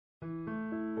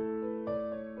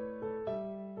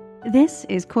This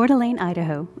is Coeur d'Alene,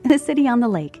 Idaho, the city on the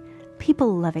lake.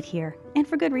 People love it here, and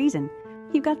for good reason.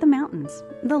 You've got the mountains,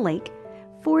 the lake,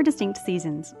 4 distinct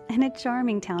seasons, and a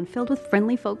charming town filled with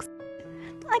friendly folks.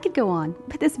 I could go on,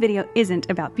 but this video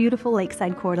isn't about beautiful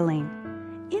lakeside Coeur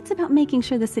d'Alene. It's about making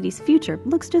sure the city's future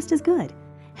looks just as good.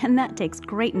 And that takes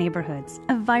great neighborhoods,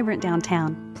 a vibrant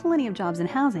downtown, plenty of jobs and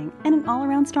housing, and an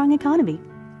all-around strong economy.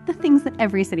 The things that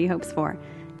every city hopes for,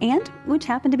 and which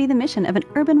happen to be the mission of an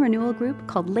urban renewal group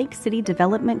called Lake City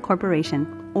Development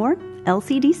Corporation, or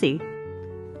LCDC.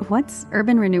 What's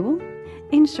urban renewal?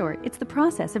 In short, it's the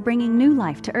process of bringing new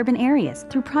life to urban areas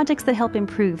through projects that help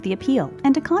improve the appeal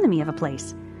and economy of a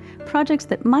place. Projects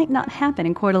that might not happen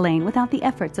in Coeur d'Alene without the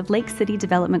efforts of Lake City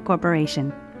Development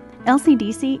Corporation.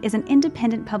 LCDC is an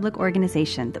independent public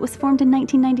organization that was formed in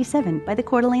 1997 by the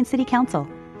Coeur d'Alene City Council.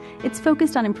 It's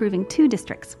focused on improving 2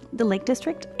 districts, the Lake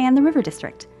District and the River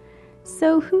District.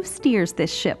 So who steers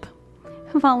this ship?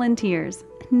 Volunteers,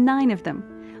 9 of them,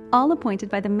 all appointed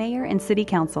by the mayor and city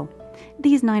council.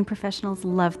 These 9 professionals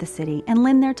love the city and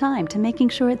lend their time to making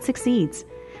sure it succeeds.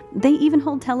 They even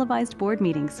hold televised board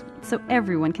meetings so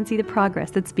everyone can see the progress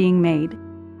that's being made.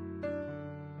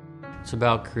 It's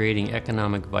about creating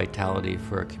economic vitality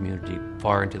for a community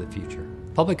far into the future.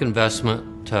 Public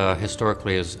investment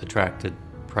historically has attracted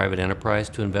private enterprise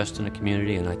to invest in a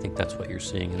community, and I think that's what you're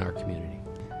seeing in our community.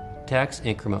 Tax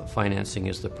increment financing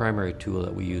is the primary tool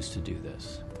that we use to do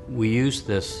this. We use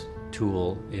this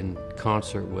tool in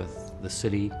concert with the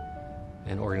city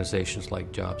and organizations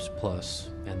like Jobs Plus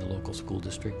and the local school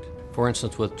district. For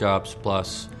instance, with Jobs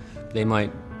Plus, they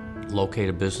might locate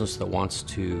a business that wants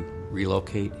to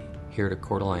relocate here to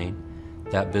Coeur d'Alene.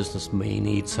 That business may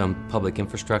need some public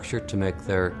infrastructure to make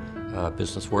their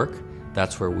business work.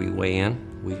 That's where we weigh in.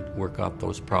 We work out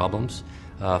those problems.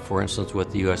 For instance,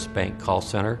 with the U.S. Bank call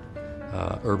center,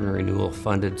 Urban Renewal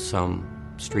funded some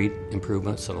street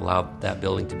improvements that allowed that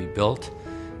building to be built,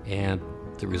 and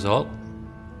the result,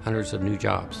 hundreds of new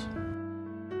jobs.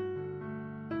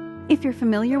 If you're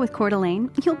familiar with Coeur d'Alene,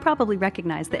 you'll probably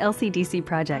recognize the LCDC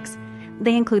projects.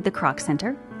 They include the Kroc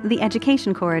Center, the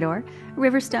Education Corridor,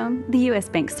 Riverstone, the U.S.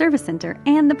 Bank Service Center,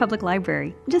 and the Public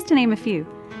Library, just to name a few.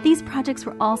 These projects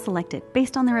were all selected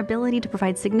based on their ability to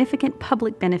provide significant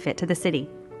public benefit to the city.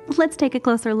 Let's take a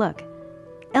closer look.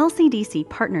 LCDC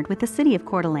partnered with the City of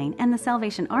Coeur d'Alene and the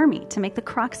Salvation Army to make the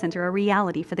Kroc Center a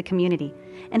reality for the community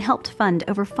and helped fund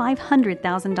over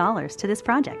 $500,000 to this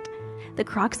project. The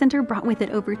Kroc Center brought with it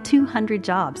over 200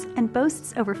 jobs and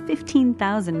boasts over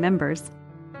 15,000 members.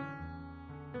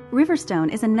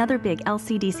 Riverstone is another big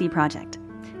LCDC project.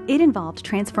 It involved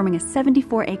transforming a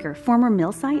 74-acre former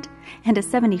mill site and a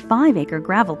 75-acre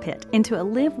gravel pit into a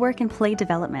live, work, and play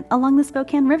development along the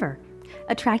Spokane River,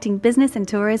 attracting business and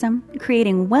tourism,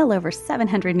 creating well over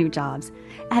 700 new jobs,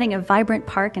 adding a vibrant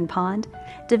park and pond,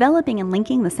 developing and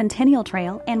linking the Centennial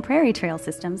Trail and Prairie Trail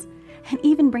systems, and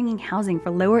even bringing housing for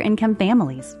lower-income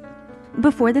families.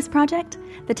 Before this project,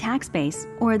 the tax base,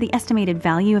 or the estimated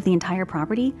value of the entire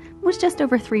property, was just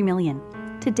over $3 million.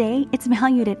 Today, it's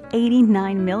valued at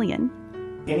 $89 million.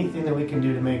 Anything that we can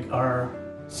do to make our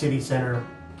city center,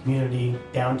 community,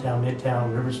 downtown,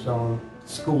 midtown, Riverstone,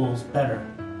 schools better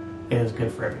is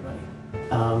good for everybody.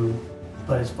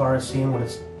 But as far as seeing what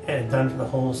it's done for the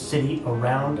whole city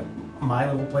around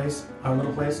my little place, our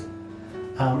little place,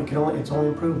 it's only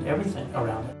improved everything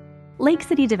around it. Lake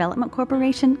City Development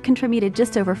Corporation contributed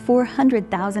just over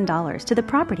 $400,000 to the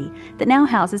property that now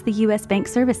houses the U.S. Bank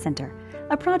Service Center,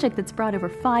 a project that's brought over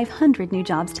 500 new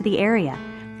jobs to the area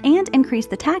and increased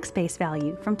the tax base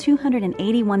value from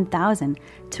 $281,000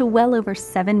 to well over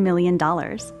 $7 million.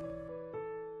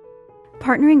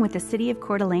 Partnering with the City of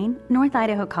Coeur d'Alene, North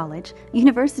Idaho College,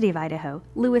 University of Idaho,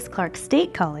 Lewis Clark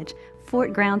State College,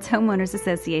 Fort Grounds Homeowners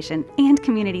Association, and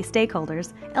community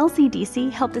stakeholders, LCDC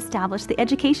helped establish the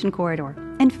Education Corridor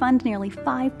and fund nearly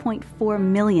 $5.4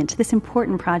 million to this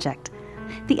important project.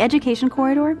 The Education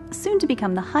Corridor, soon to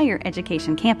become the Higher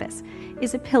Education Campus,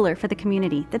 is a pillar for the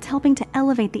community that's helping to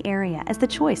elevate the area as the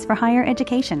choice for higher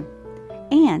education.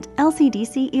 And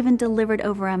LCDC even delivered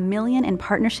over $1 million in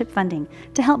partnership funding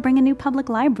to help bring a new public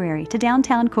library to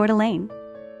downtown Coeur d'Alene.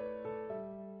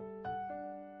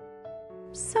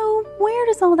 So where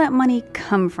does all that money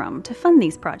come from to fund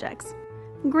these projects?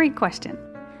 Great question.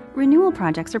 Renewal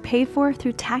projects are paid for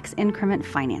through tax increment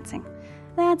financing.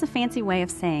 That's a fancy way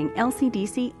of saying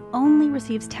LCDC only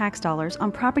receives tax dollars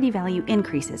on property value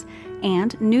increases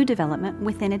and new development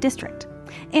within a district.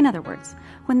 In other words,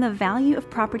 when the value of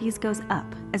properties goes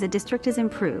up as a district is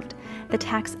improved, the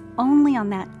tax only on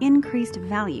that increased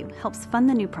value helps fund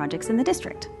the new projects in the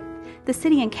district. The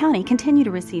city and county continue to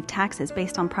receive taxes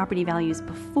based on property values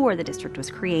before the district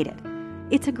was created.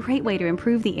 It's a great way to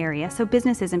improve the area so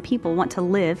businesses and people want to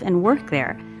live and work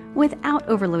there without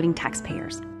overloading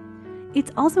taxpayers.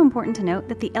 It's also important to note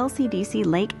that the LCDC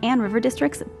Lake and River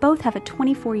districts both have a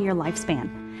 24-year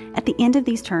lifespan. At the end of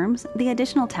these terms, the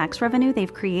additional tax revenue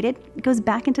they've created goes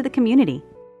back into the community.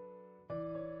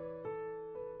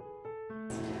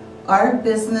 Our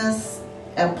business,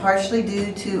 partially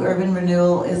due to urban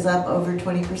renewal, is up over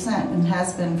 20% and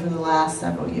has been for the last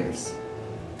several years.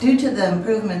 Due to the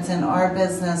improvements in our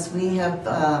business, we have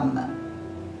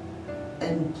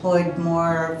employed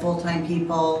more full-time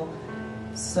people,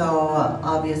 so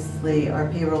obviously our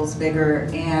payroll's bigger,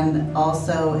 and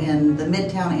also in the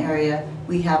Midtown area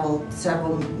we have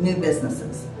several new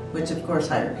businesses, which of course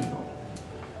hire people.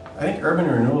 I think urban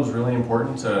renewal is really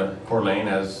important to Coeur d'Alene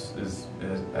as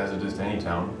it is to any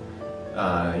town.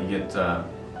 You get,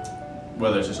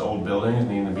 whether it's just old buildings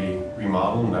need to be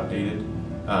remodeled and updated,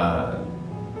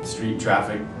 street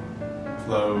traffic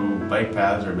flow, bike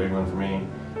paths are a big one for me.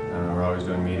 We're always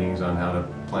doing meetings on how to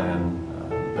plan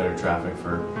better traffic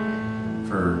for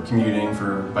commuting,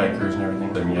 for bikers and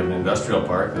everything. Then you have an industrial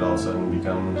park that all of a sudden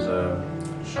becomes a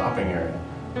shopping area.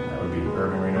 That would be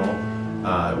urban renewal.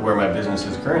 Where my business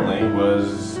is currently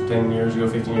was 10 years ago,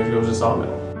 15 years ago, was a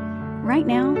sawmill. Right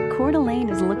now, Coeur d'Alene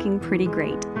is looking pretty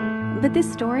great. But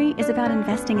this story is about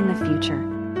investing in the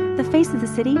future. The face of the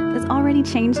city has already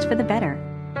changed for the better.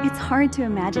 It's hard to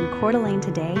imagine Coeur d'Alene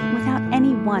today without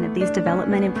any one of these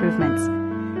development improvements.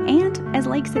 And as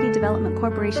Lake City Development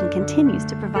Corporation continues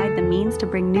to provide the means to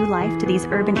bring new life to these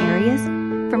urban areas,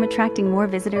 from attracting more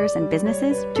visitors and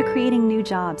businesses to creating new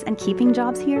jobs and keeping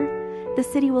jobs here, the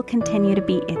city will continue to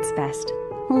be its best,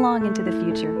 long into the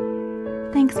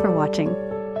future. Thanks for watching.